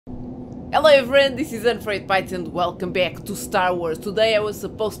Hello everyone, this is Unafraid Python and welcome back to Star Wars. Today I was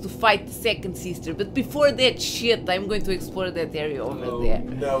supposed to fight the second sister, but before that shit I'm going to explore that area over there.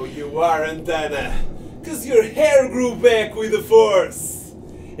 No, you aren't, Anna. Cause your hair grew back with the Force.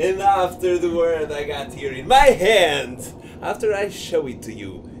 And after the word I got here in my hand, after I show it to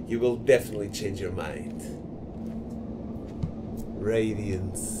you, you will definitely change your mind.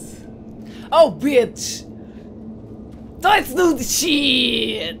 Radiance. Oh bitch! Let's do the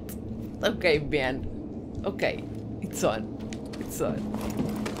shit! Okay, Ben. Okay, it's on. It's on.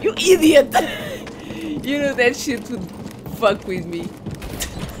 You idiot! You know that shit would fuck with me.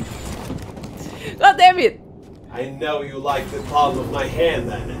 God damn it! I know you like the palm of my hand,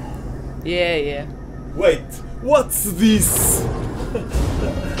 Anna. Yeah. Wait, what's this?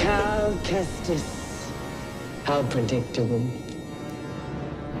 Cal Kestis. How predictable.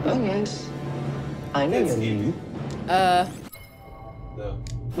 Oh yes, I know your name. No.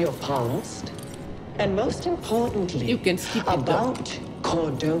 Your past, and most importantly, You can skip it about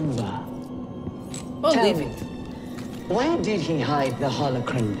Cordova. Well, Tell leave me, it. where did he hide the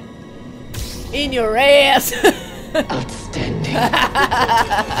holocron? In your ass! Outstanding.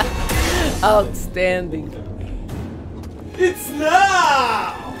 Outstanding. It's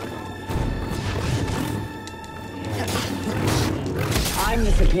now! I'm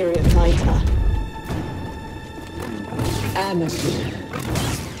the superior fighter. Amateur.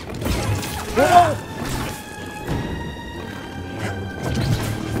 Whoa!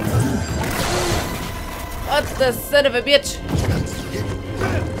 What the son of a bitch?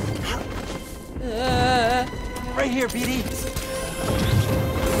 Right here, BD.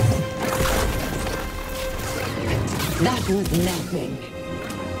 That was nothing.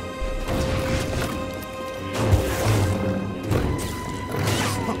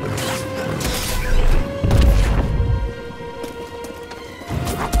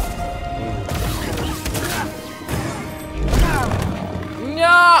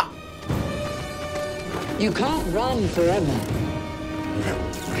 No! You can't run forever.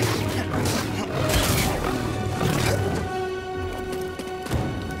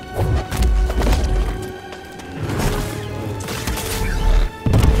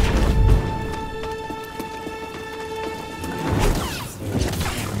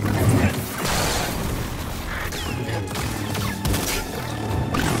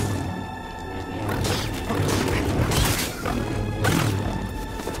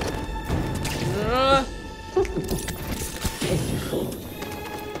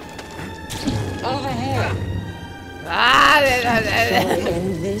 Over here. Shall we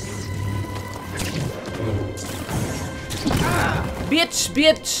end this?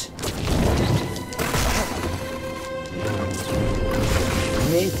 Bitch!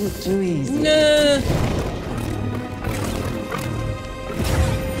 This is too easy. No!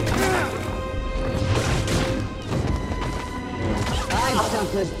 I've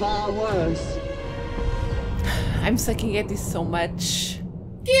suffered far worse. I'm sucking at this so much.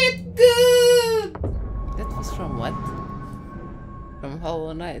 Get good! That was from what? From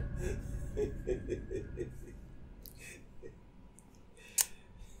Hollow Knight.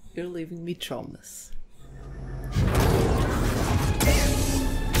 You're leaving me traumas.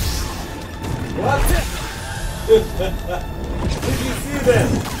 What? Did you see them?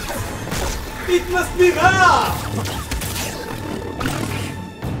 It must be now!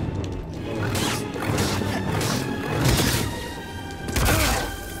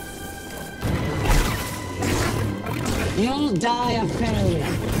 You'll die a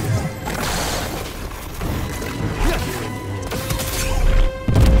failure.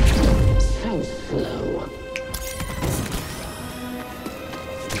 So slow.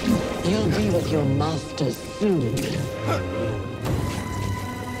 You'll be with your master soon.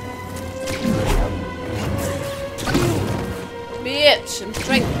 Bitch! I'm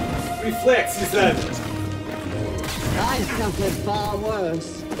trying. Reflex, is that? I've suffered far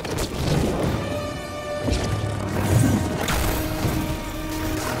worse.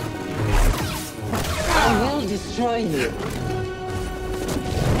 I will destroy you.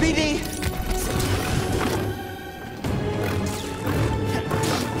 BD.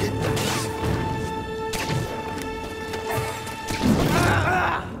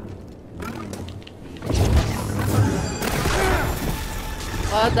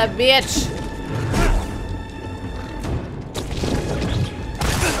 What a bitch!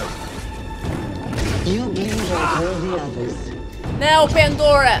 You bleed like all the others. Now,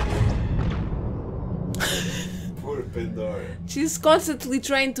 Pandora! Poor Pandora. She's constantly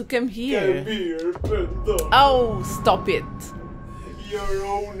trying to come here. Come here, Pandora. Oh, stop it. Your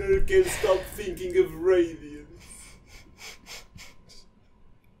owner can stop thinking of radiance.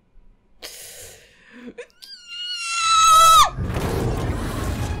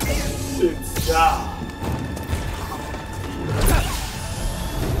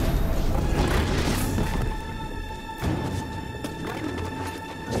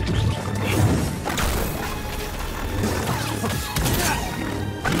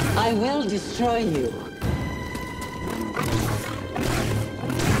 I will destroy you.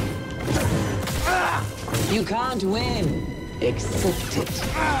 You can't win. Accept it.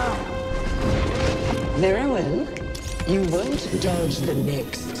 Very well. You won't dodge the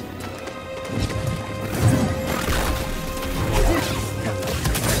next.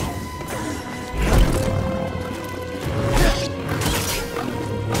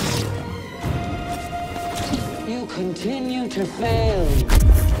 You continue to fail.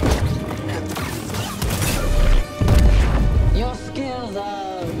 Your skills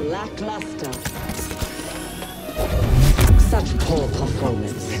are lackluster. Such poor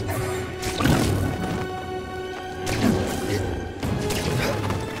performance.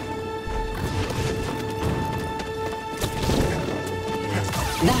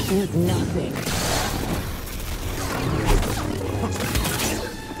 That was nothing.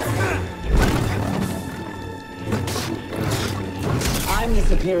 I'm the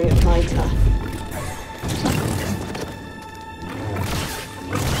superior fighter.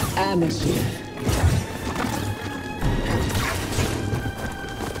 Amateur.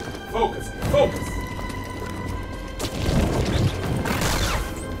 Focus, focus.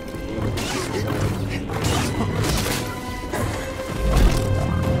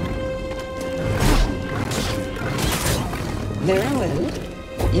 Very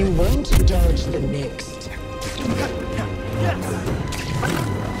well. You won't dodge the next.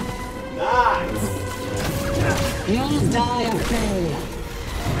 Nice. You'll die of failure.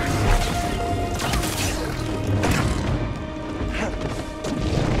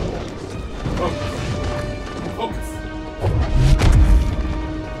 Focus.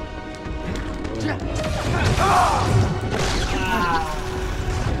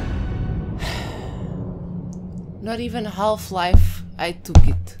 Not even Half-Life, I took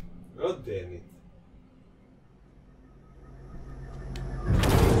it. God damn it.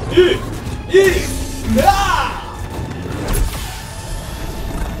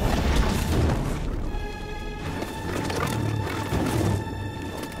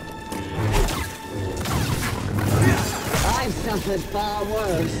 I've suffered far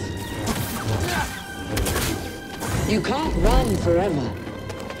worse. You can't run forever.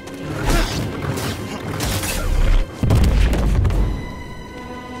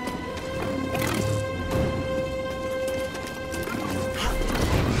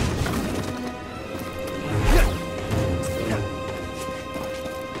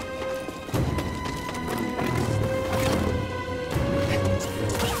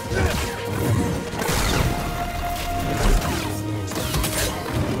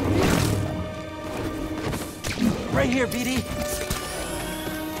 Right here, BD.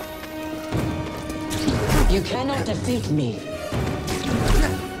 You cannot defeat me.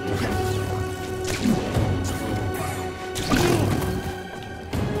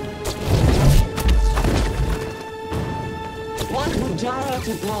 What would Jara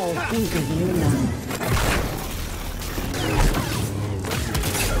Tapal think of you now?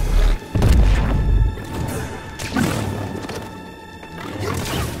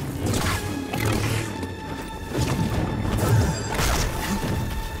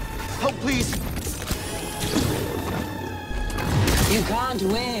 Help, please. You can't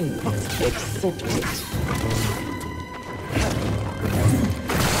win. Accept it.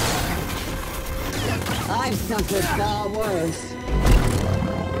 I've suffered far worse.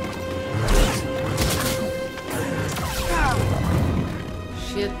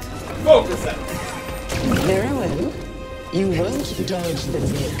 Shit. Focus up. Very well. You won't dodge the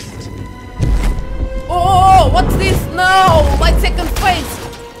next. Oh, what's this? No! My second face!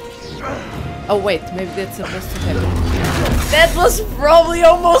 Oh wait, maybe that's supposed to happen. That was probably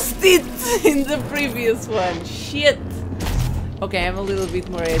almost it in the previous one. Shit! Okay, I'm a little bit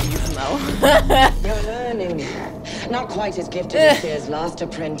more at ease now. You're learning. Not quite as gifted as Seer's last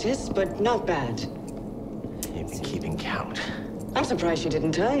apprentice, but not bad. You've been keeping count. I'm surprised she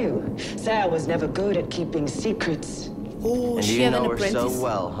didn't tell you. Sarah was never good at keeping secrets. Oh, And she you had an know her apprentice. so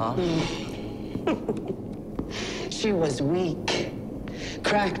well, huh? She was weak.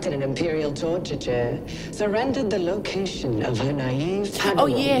 Cracked in an Imperial torture chair. Surrendered the location of her naive Padawan. Oh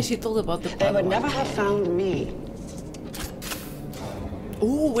yeah, she told about the They would Padawan. never have found me.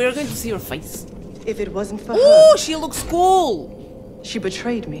 Oh, we're going to see her face. If it wasn't for Oh, her, she looks cool. she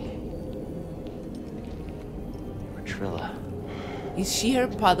betrayed me. Trilla. Is she her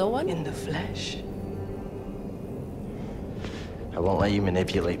Padawan? In the flesh. I won't let you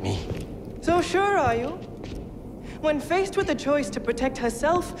manipulate me. So sure are you? When faced with a choice to protect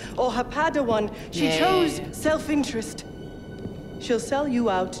herself or her Padawan, she Yeah. chose self-interest. She'll sell you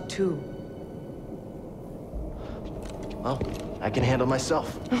out too. Well, I can handle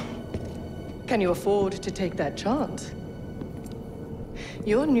myself. Can you afford to take that chance?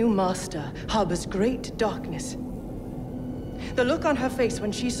 Your new master harbors great darkness. The look on her face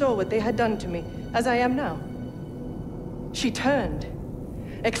when she saw what they had done to me, as I am now. She turned,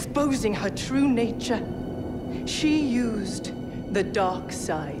 exposing her true nature. She used the dark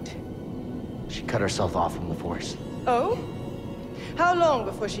side. She cut herself off from the Force. Oh? How long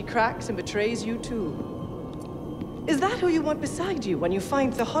before she cracks and betrays you too? Is that who you want beside you when you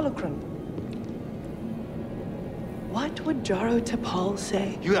find the holocron? What would Jaro Tapal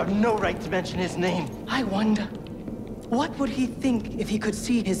say? You have no right to mention his name. I wonder, what would he think if he could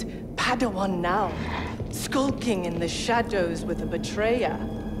see his Padawan now, skulking in the shadows with a betrayer,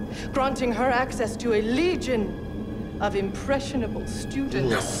 granting her access to a legion of impressionable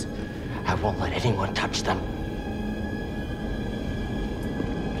students? No. I won't let anyone touch them.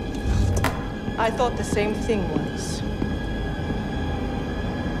 I thought the same thing once.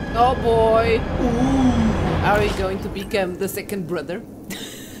 Oh boy. Ooh. Are we going to become the second brother?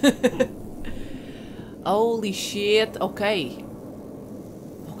 Holy shit. Okay.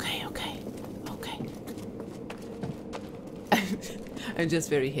 Okay. I'm just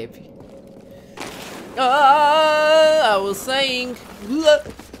very happy. I was saying.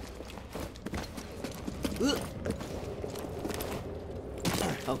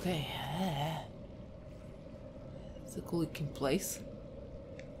 Okay. It's a cool looking place.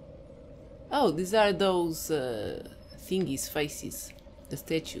 Oh, these are those thingies, faces, the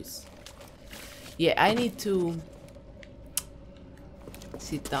statues. Yeah, I need to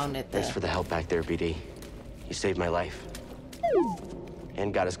sit down at the... Thanks for the help back there, BD. You saved my life.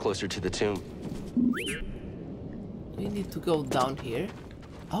 And got us closer to the tomb. We need to go down here.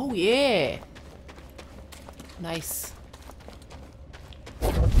 Oh, yeah! Nice.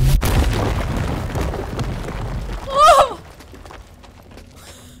 Oh!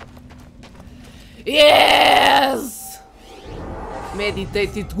 Yes!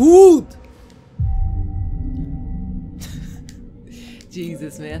 Meditated good!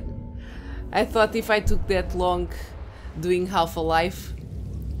 Jesus, man. I thought if I took that long doing half a life,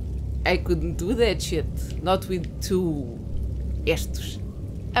 I couldn't do that shit. Not with 2 estos.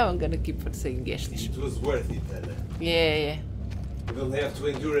 I'm gonna keep on saying estos. It was worth it, Anna. Yeah. You will have to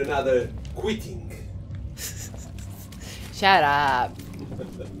endure another quitting. Shut up.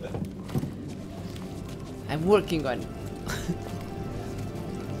 I'm working on it.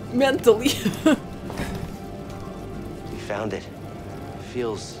 Mentally. We found it.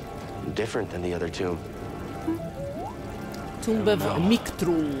 Feels different than the other tomb. Tomb of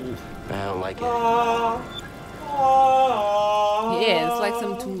Mictru. I don't like it. Yeah, it's like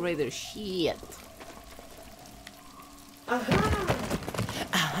some Tomb Raider shit.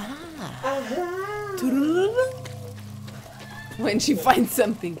 When she finds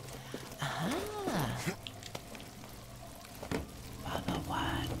something.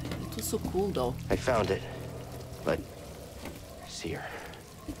 Padawan. It was so cool though. I found it, but see her.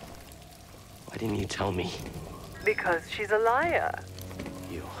 Why didn't you tell me? Because she's a liar.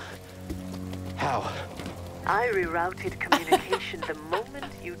 You. How? I rerouted communication the moment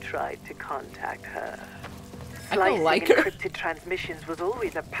you tried to contact her. I don't like Slicing her. encrypted transmissions was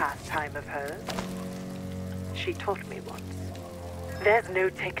always a pastime of hers. She taught me once. There's no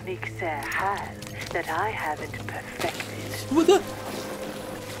technique Sarah has that I haven't perfected. What the?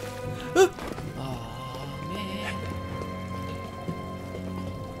 Oh man.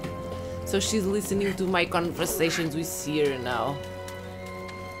 So she's listening to my conversations with Seer now.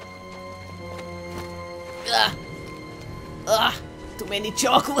 Too many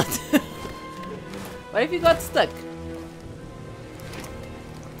chocolate. What if you got stuck?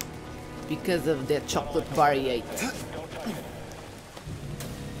 Because of that chocolate bar he ate.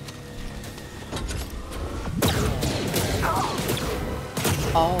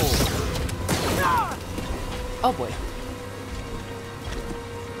 Oh. Oh boy.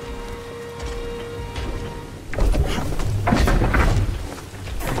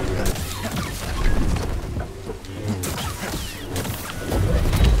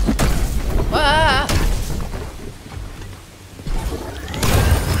 Ah!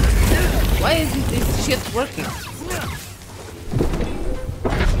 Why isn't this shit working?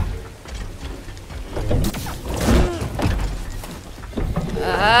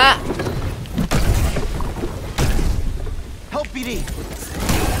 Ah! Help, BD!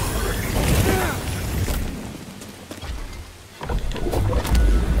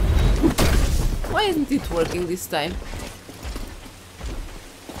 Why isn't it working this time?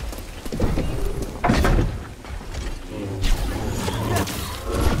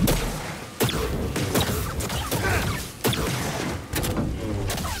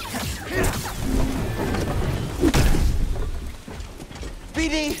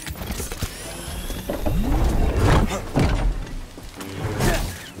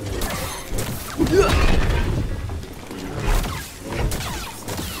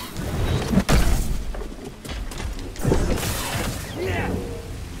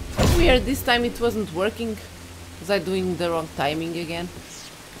 Weird, this time it wasn't working. Was I doing the wrong timing again?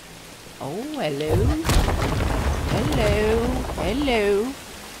 Oh, hello. Hello. Hello.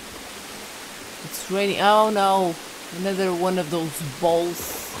 It's raining. Oh no. Another one of those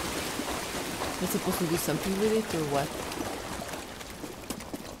balls. Am I supposed to do something with it or what?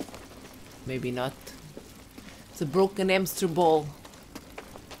 Maybe not. It's a broken hamster ball.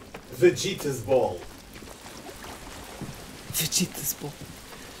 Vegeta's ball. Vegeta's ball.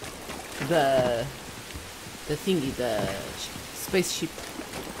 The thingy, the spaceship.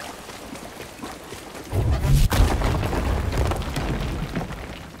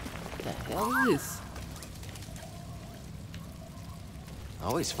 The hell is this?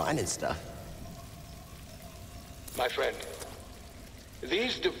 Always finding stuff. My friend,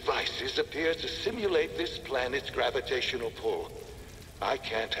 these devices appear to simulate this planet's gravitational pull. I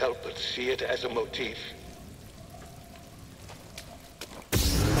can't help but see it as a motif.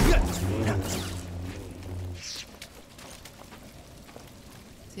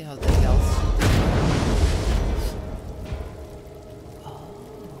 See how that else.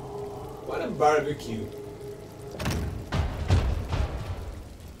 What a barbecue.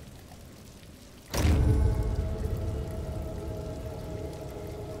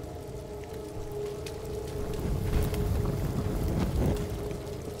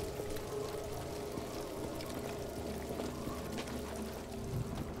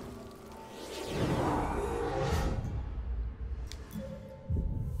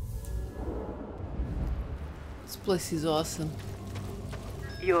 This place is awesome.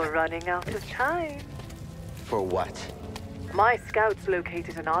 You're running out of time. For what? My scouts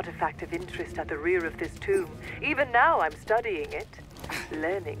located an artifact of interest at the rear of this tomb. Even now I'm studying it,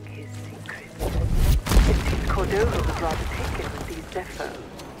 learning his secrets. It seems Cordova was rather taken with these Zephyr.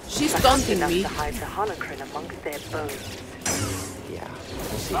 She's Perhaps taunting enough me. to hide the holocron amongst their bones. Yeah,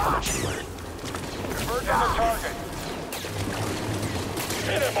 we'll see how much you learn. Converge on the target.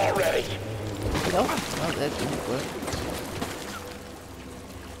 Hit him already. No? Oh, that didn't work.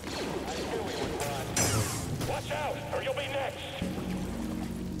 Watch out, or you'll be next.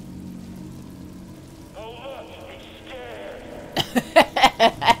 Oh look, he's scared.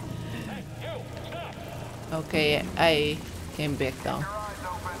 Hey, you, stop. Okay, I came back down.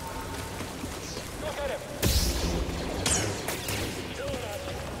 Go get him.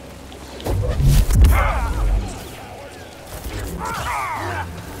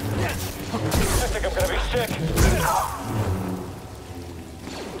 I think I'm gonna be sick.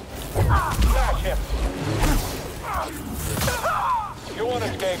 Smash him. You won't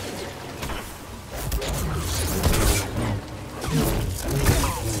escape.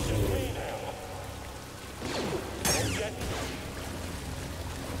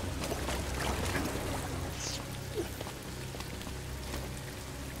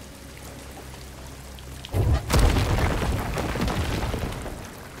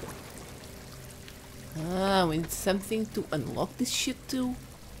 Ah, we need something to unlock this shit too.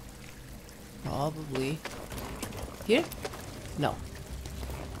 Probably. Here? No.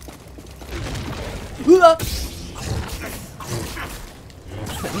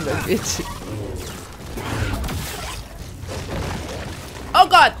 Son of a bitch. Oh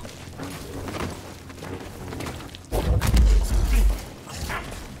god!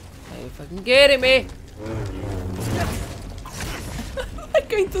 Are you fucking kidding me? I'm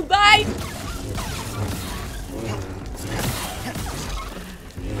going to die!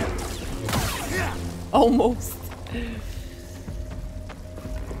 Almost.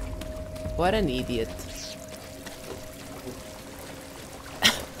 What an idiot.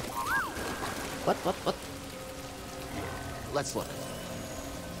 What? Let's look.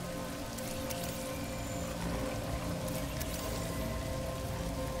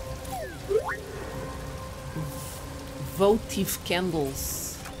 Votive candles.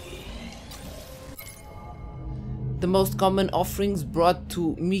 The most common offerings brought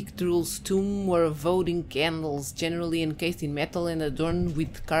to Mictrul's tomb were voting candles, generally encased in metal and adorned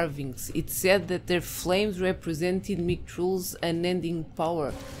with carvings. It said that their flames represented Mictrul's unending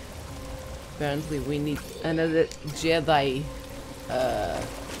power. Apparently we need another Jedi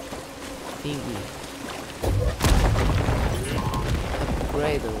thingy.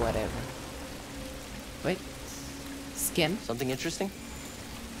 Upgrade or whatever. Wait. Scan. Something interesting?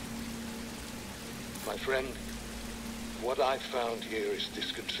 My friend, what I found here is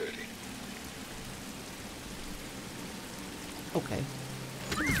disconcerting. Okay.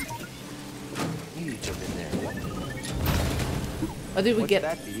 You jump in there. What did we What's get?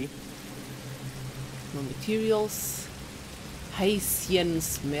 that, BD? No materials. Haitian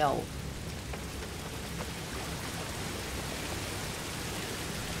smell.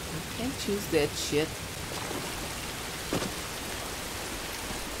 I can't choose that shit.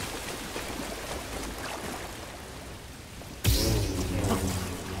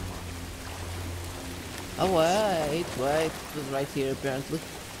 Oh wait, it was right here apparently.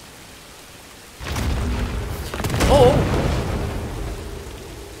 Oh!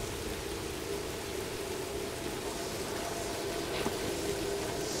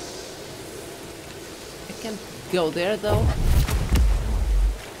 I can't go there though.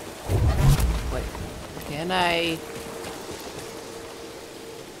 Wait, can I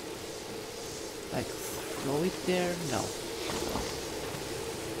like throw it there? No.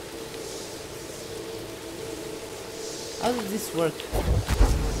 How does this work?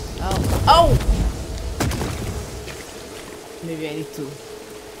 Oh! Oh! Maybe I need to.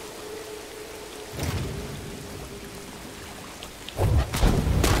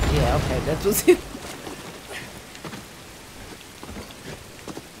 Yeah, okay, that was it.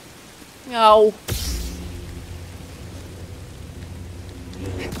 No.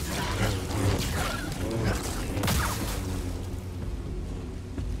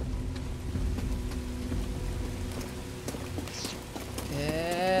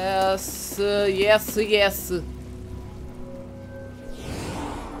 Yes, yes. Okay,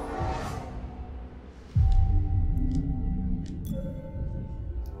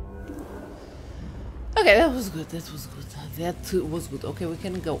 that was good. That was good. That was good. Okay, we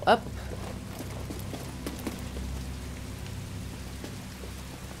can go up.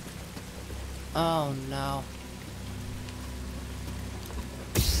 Oh no.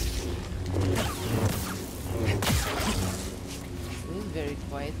 This is very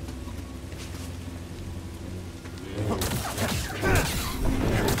quiet.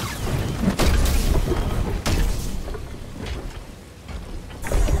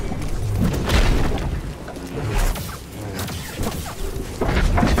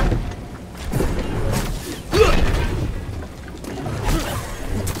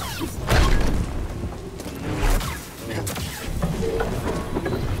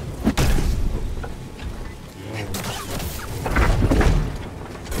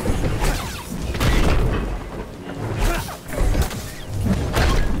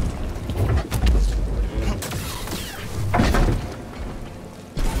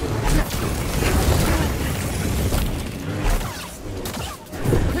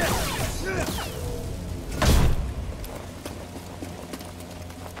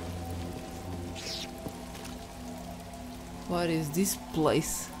 What is this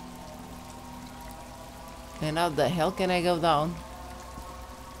place? And how the hell can I go down?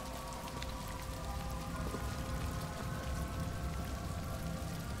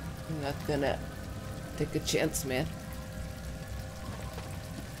 I'm not gonna take a chance, man.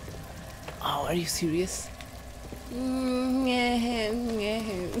 Oh, are you serious?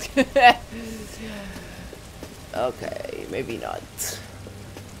 Okay, maybe not.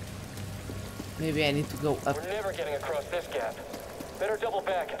 Maybe I need to go up. We're never getting across this gap. Better double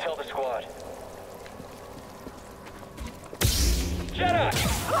back and tell the squad. Jedi!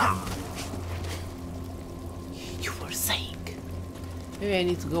 You were saying. Maybe I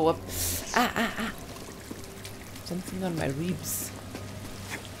need to go up. Something on my ribs.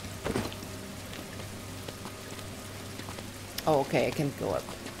 Oh, okay, I can't go up.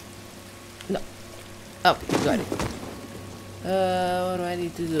 No. Okay, got it. What do I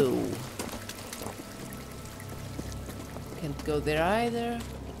need to do? Can't go there either.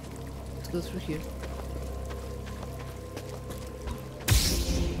 Let's go through here.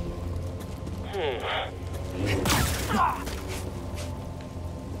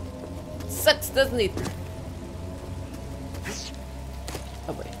 Sucks, doesn't it?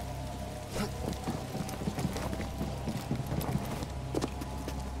 Oh boy.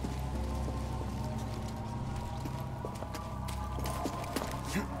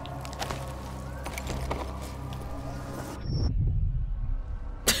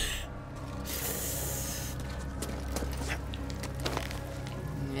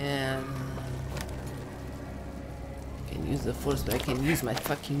 Force, but I can use my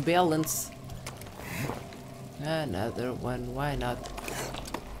fucking balance. Another one, why not?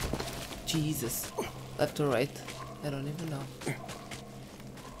 Jesus. Left or right? I don't even know.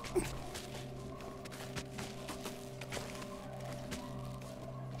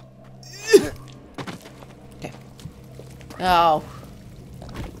 Okay. Oh.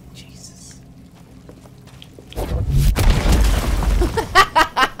 Jesus.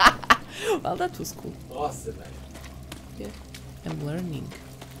 Well, that was cool. Awesome, man. Yeah, I'm learning.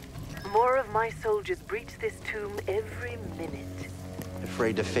 More of my soldiers breach this tomb every minute.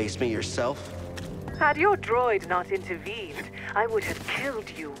 Afraid to face me yourself? Had your droid not intervened, I would have killed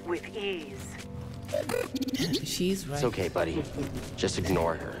you with ease. She's right. It's okay, buddy. Just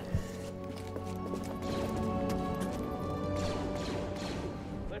ignore her.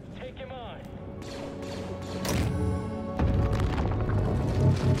 Let's take him on.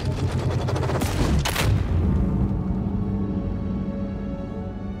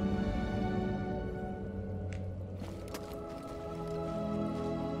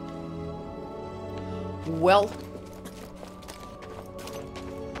 Well.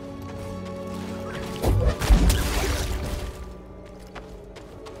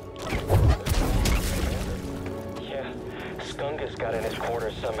 Yeah, Skungus got in his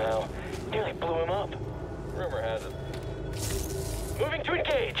quarters somehow. Nearly blew him up. Rumor has it. Moving to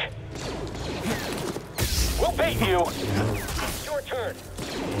engage. We'll bait you. Your turn.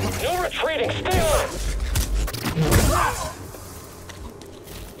 No retreating. Stay on it.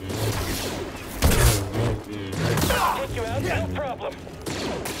 Take you out, no problem.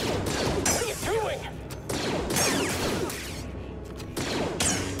 What are you doing?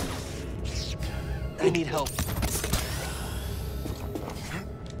 I need help.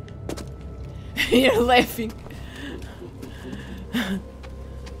 You're laughing.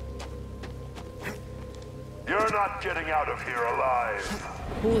 You're not getting out of here alive.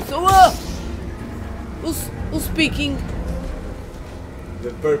 Who's speaking?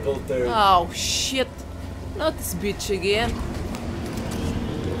 The purple turd. Oh shit. Not this bitch again.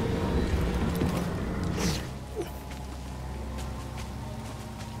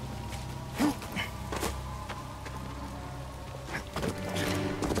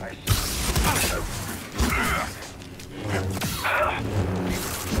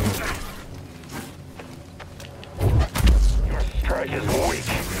 Your strike is weak.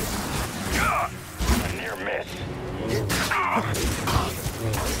 A near miss.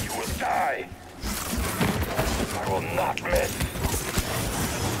 You will die. I will not miss.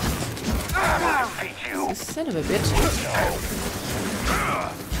 I will defeat you. Son of a bitch.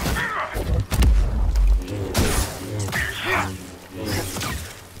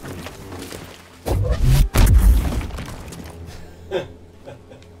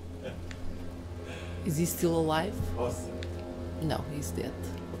 Is he still alive? Awesome. No, he's dead.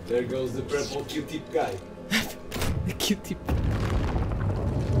 There goes the purple Q-tip guy. The Q-tip.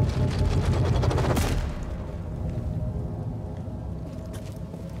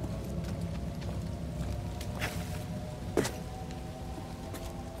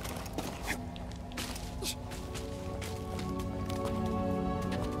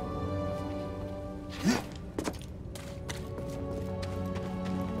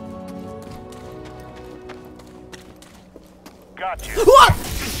 Got you. What?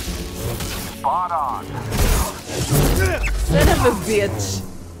 Spot on. Son of a bitch.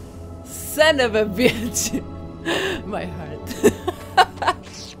 Son of a bitch. My heart.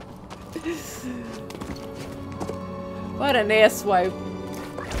 What an asswipe.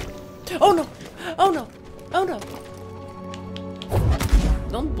 Oh no! Oh no! Oh no!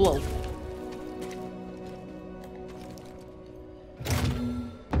 Don't blow.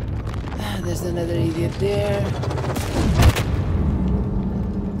 There's another idiot there.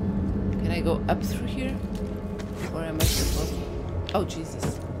 Can I go up through here? Or am I supposed to? Oh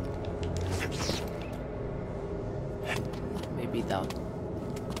Jesus. Maybe down.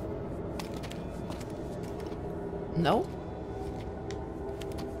 No?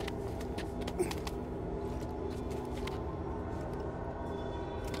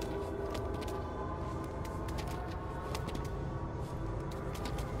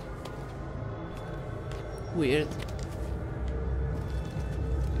 Weird.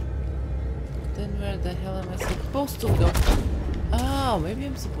 Then where the hell am I supposed to go? Oh, maybe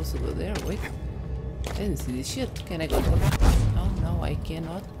I'm supposed to go there. Wait. I didn't see this shit. Can I go there? Oh no, I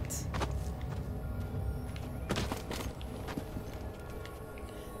cannot.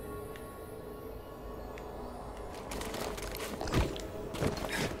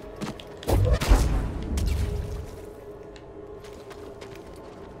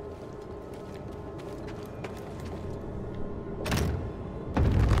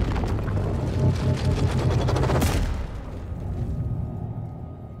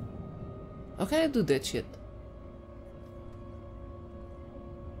 How can I do that shit?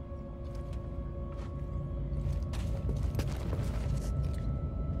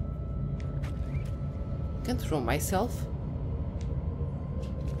 Can't throw myself.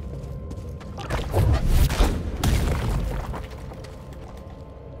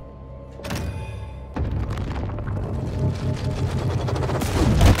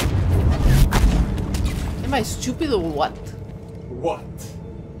 I stupid or what? What?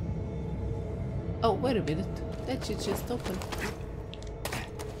 Oh, wait a minute. That shit just opened.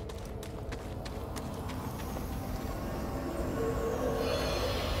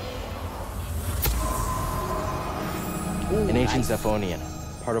 An ancient Zephonian,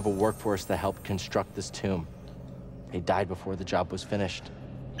 part of a workforce that helped construct this tomb. They died before the job was finished.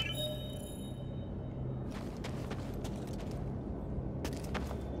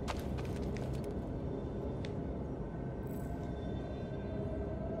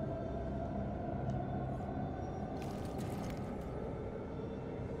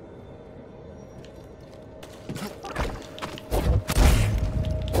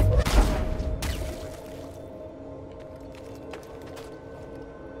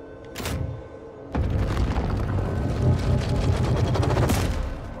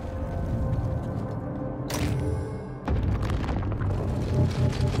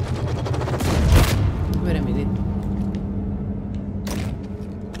 Wait a minute.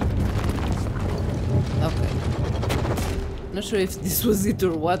 Okay. Not sure if this was it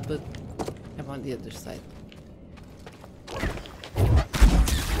or what, but I'm on the other side.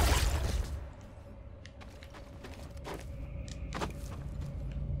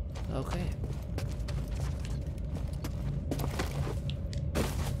 Okay.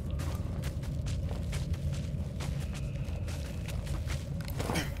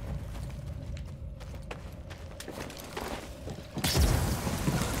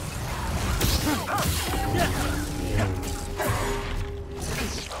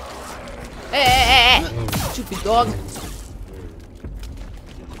 Hey, stupid dog.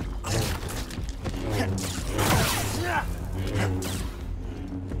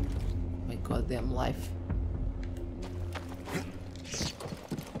 My goddamn life.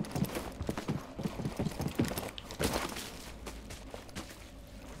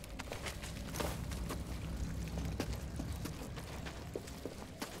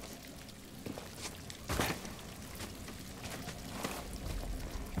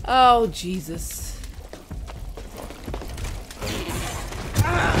 Oh, Jesus.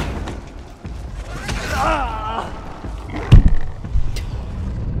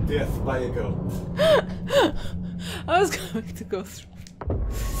 Death by a goat. I was going to go through.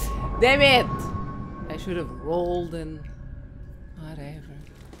 Damn it! I should have rolled and whatever.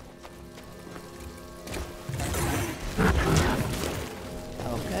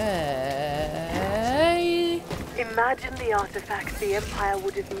 Okay. Imagine the artifacts the Empire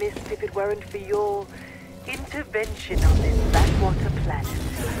would have missed if it weren't for your intervention on this backwater planet.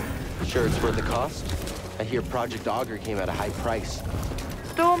 Sure it's worth the cost? I hear Project Augur came at a high price.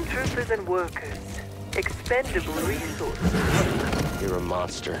 Stormtroopers and workers. Expendable resources. You're a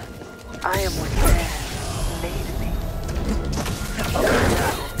monster. I am what Dad made me.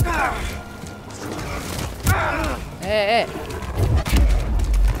 Hey, hey.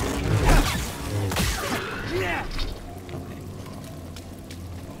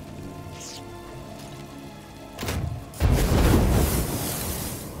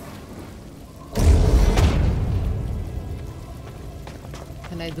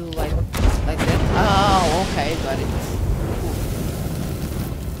 Can I do like that? Oh, okay, got it.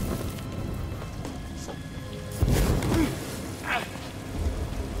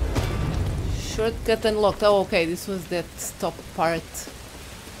 Shortcut unlocked. Oh, okay, this was that stop part.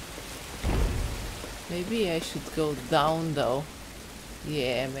 Maybe I should go down though.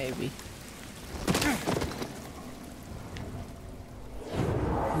 Yeah, maybe.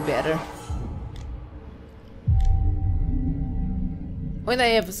 Better. When I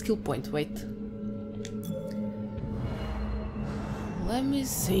have a skill point, wait. Let me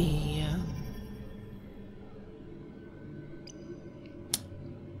see.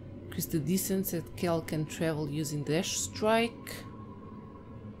 Increase the distance that Cal can travel using dash strike.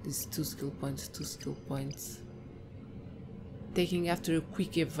 These 2 skill points, 2 skill points. Taking after a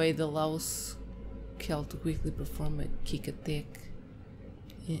quick evade allows Cal to quickly perform a kick attack.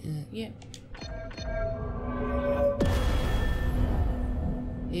 Yeah.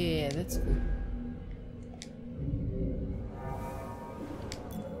 Yeah, that's cool.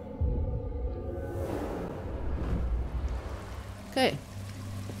 Okay.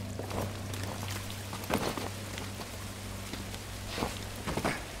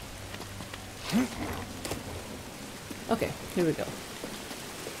 Okay, here we go.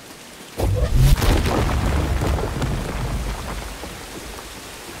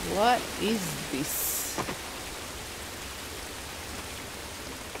 What is this?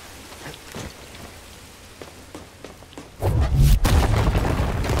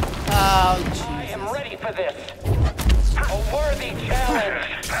 Oh, Jesus. I am ready for this. A worthy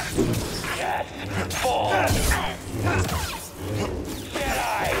challenge. Yes, fall.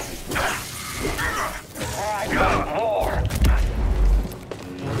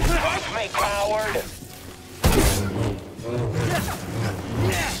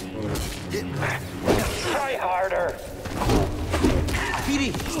 Try harder.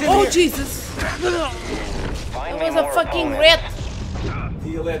 Petey, Oh Jesus! Find That me was a more fucking opponents. rat!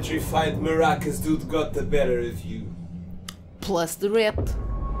 The electrified maracas dude got the better of you. Plus the rat.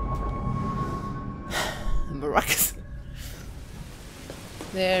 Maracas.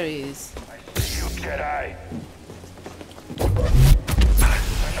 There he is. I see you, Jedi.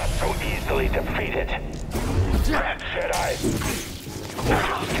 I'm not so easily defeated. Jedi, you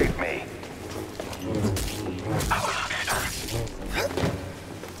won't escape me.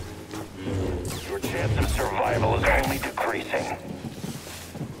 Your chance of survival is only decreasing.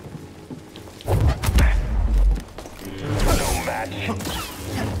 No match.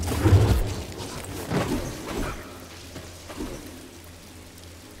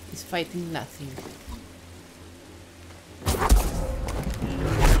 He's fighting nothing.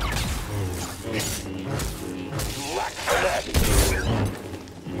 Lack finesse.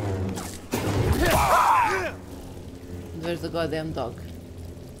 Where's the goddamn dog?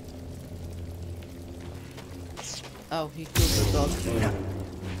 Oh, he killed the dog.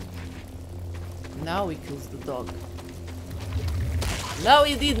 Now he kills the dog. No,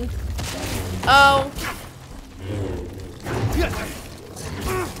 he didn't. Oh.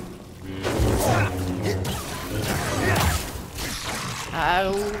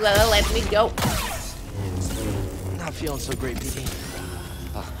 Let me go. Not feeling so great, Petey.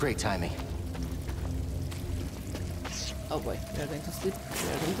 Oh, great timing. Oh boy, we're going to sleep.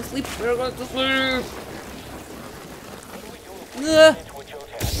 We're going to sleep. We're going to sleep.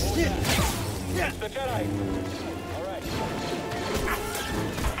 It's the Jedi. All right.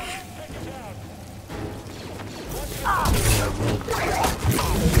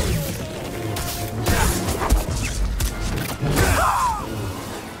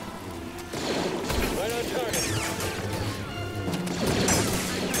 Right on target.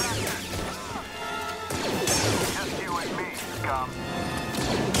 Just you and me, scum.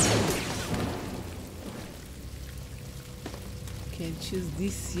 Can't choose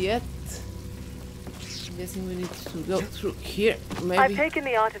this yet. I'm guessing we need to go through here, maybe. I've taken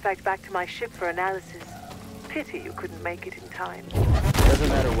the artifact back to my ship for analysis. Pity you couldn't make it in time. Doesn't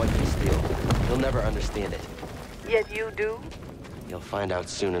matter what you steal. You'll never understand it. Yet you do? You'll find out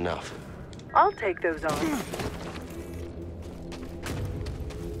soon enough. I'll take those on.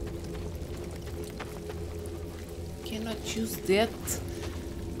 Cannot choose that.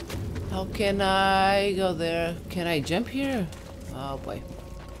 How can I go there? Can I jump here? Oh boy.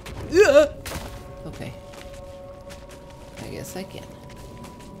 Okay. I guess I can.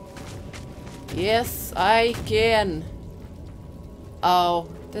 Yes, I can. Oh,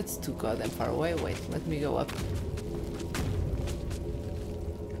 that's too goddamn far away. Wait, let me go up.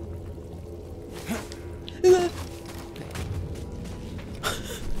 Okay.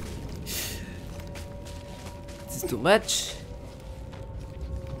 This is too much.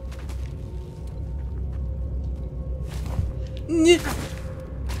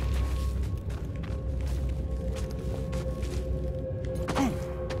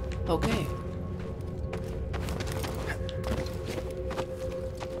 Okay.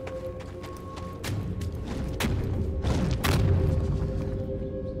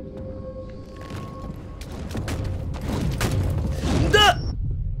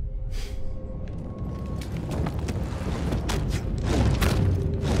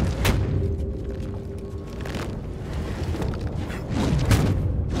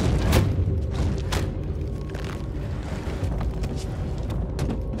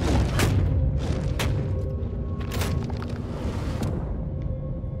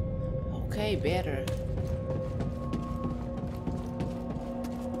 Okay, better.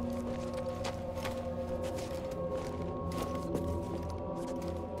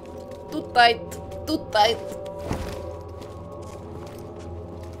 Too tight, too tight.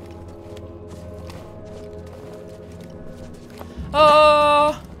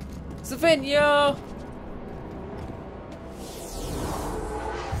 Oh, Svenja.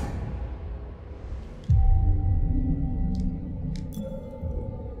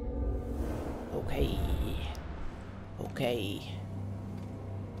 Okay. Okay.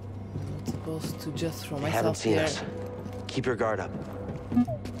 I'm supposed to just throw They haven't myself seen here. us. Keep your guard up.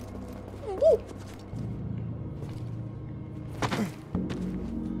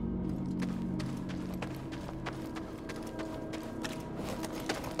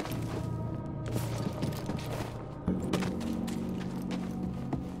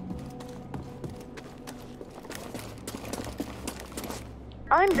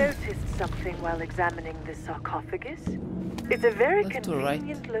 I noticed something while examining this sarcophagus. It's a very Left or right?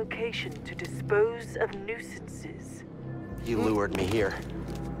 convenient location to dispose of nuisances. You lured me here.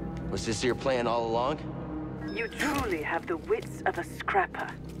 Was this your plan all along? You truly have the wits of a scrapper.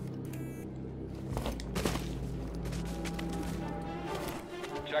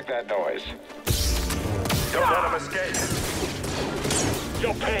 Check that noise. Don't let him escape.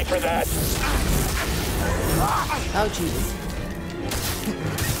 You'll pay for that. Oh, Jesus.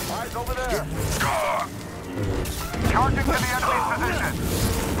 Eyes over there. Charging to the enemy's position.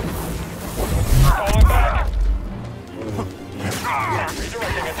 Falling back.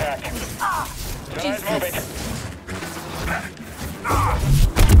 Redirecting attack. Jedi's moving.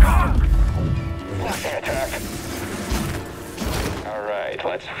 Blocking attack. All right,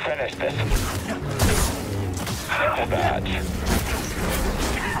 let's finish this. Simple dodge.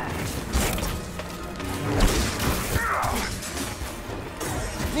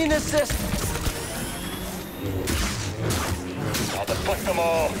 Need an assist. I'll deflect them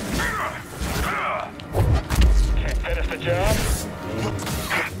all. Can't finish the job.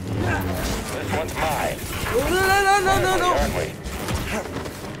 This one's mine. No. Aren't we?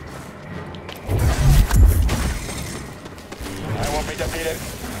 I won't be defeated.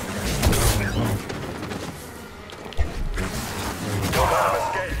 Don't let him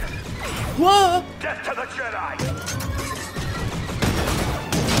escape. Whoa! Get to the Jedi!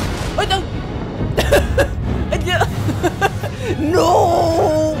 Oh, no!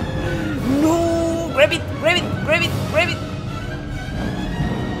 No! No! Grab it!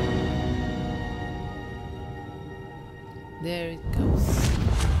 There it goes.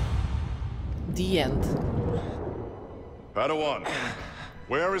 The end. Padawan,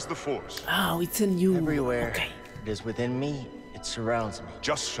 where is the Force? Oh, it's a new... Everywhere. Okay. It is within me. It surrounds me.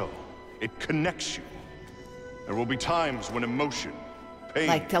 Just so. It connects you. There will be times when emotion, pain,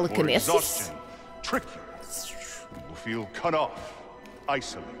 Like telekinesis? or exhaustion trick you. You will feel cut off,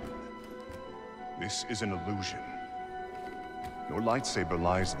 isolated. This is an illusion. Your lightsaber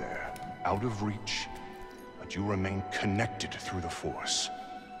lies there, out of reach, but you remain connected through the Force.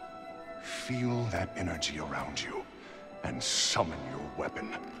 Feel that energy around you, and summon your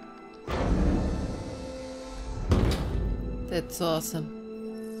weapon. That's awesome.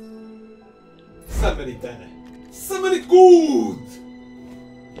 Summon it, Anna. Summon it good!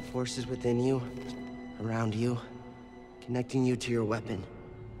 The Force is within you, around you, connecting you to your weapon.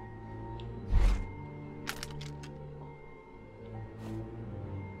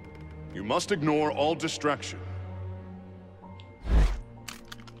 You must ignore all distraction.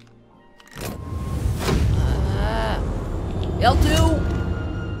 L2!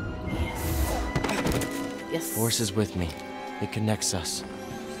 Yes. Force is with me. It connects us.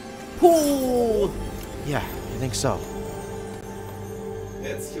 Ooh. Yeah, I think so.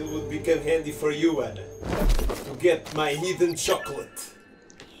 That skill would become handy for you, Anna. To get my hidden chocolate.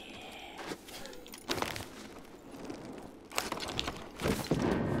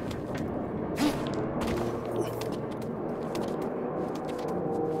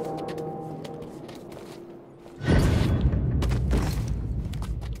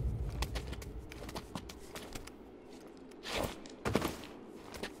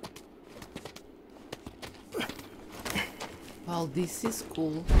 Wow, this is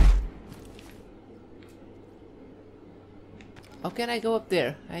cool. How can I go up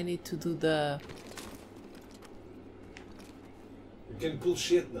there? I need to do the... You can pull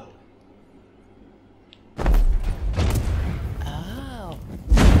shit now. Oh.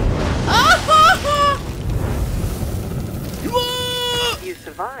 You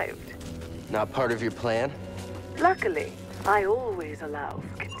survived. Not part of your plan? Luckily, I always allow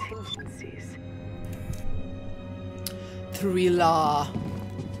for contingencies. Thriller.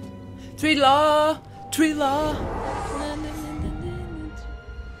 Thriller. Thriller.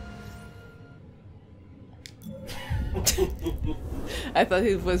 I thought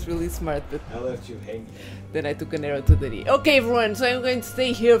it was really smart, but I left you hanging. then I took an arrow to the knee. Okay, everyone, so I'm going to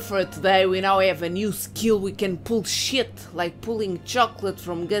stay here for today. We now have a new skill. We can pull shit, like pulling chocolate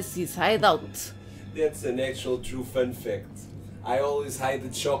from Gussie's hideout. That's an actual true fun fact. I always hide the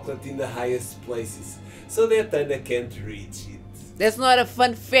chocolate in the highest places, so that Anna can't reach it. That's not a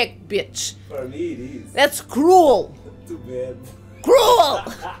fun fact, bitch. For me it is. That's cruel. Too bad. Cruel!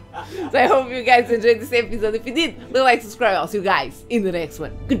 So I hope you guys enjoyed this episode. If you did, leave a like, subscribe. I'll see you guys in the next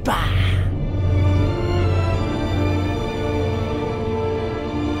one. Goodbye!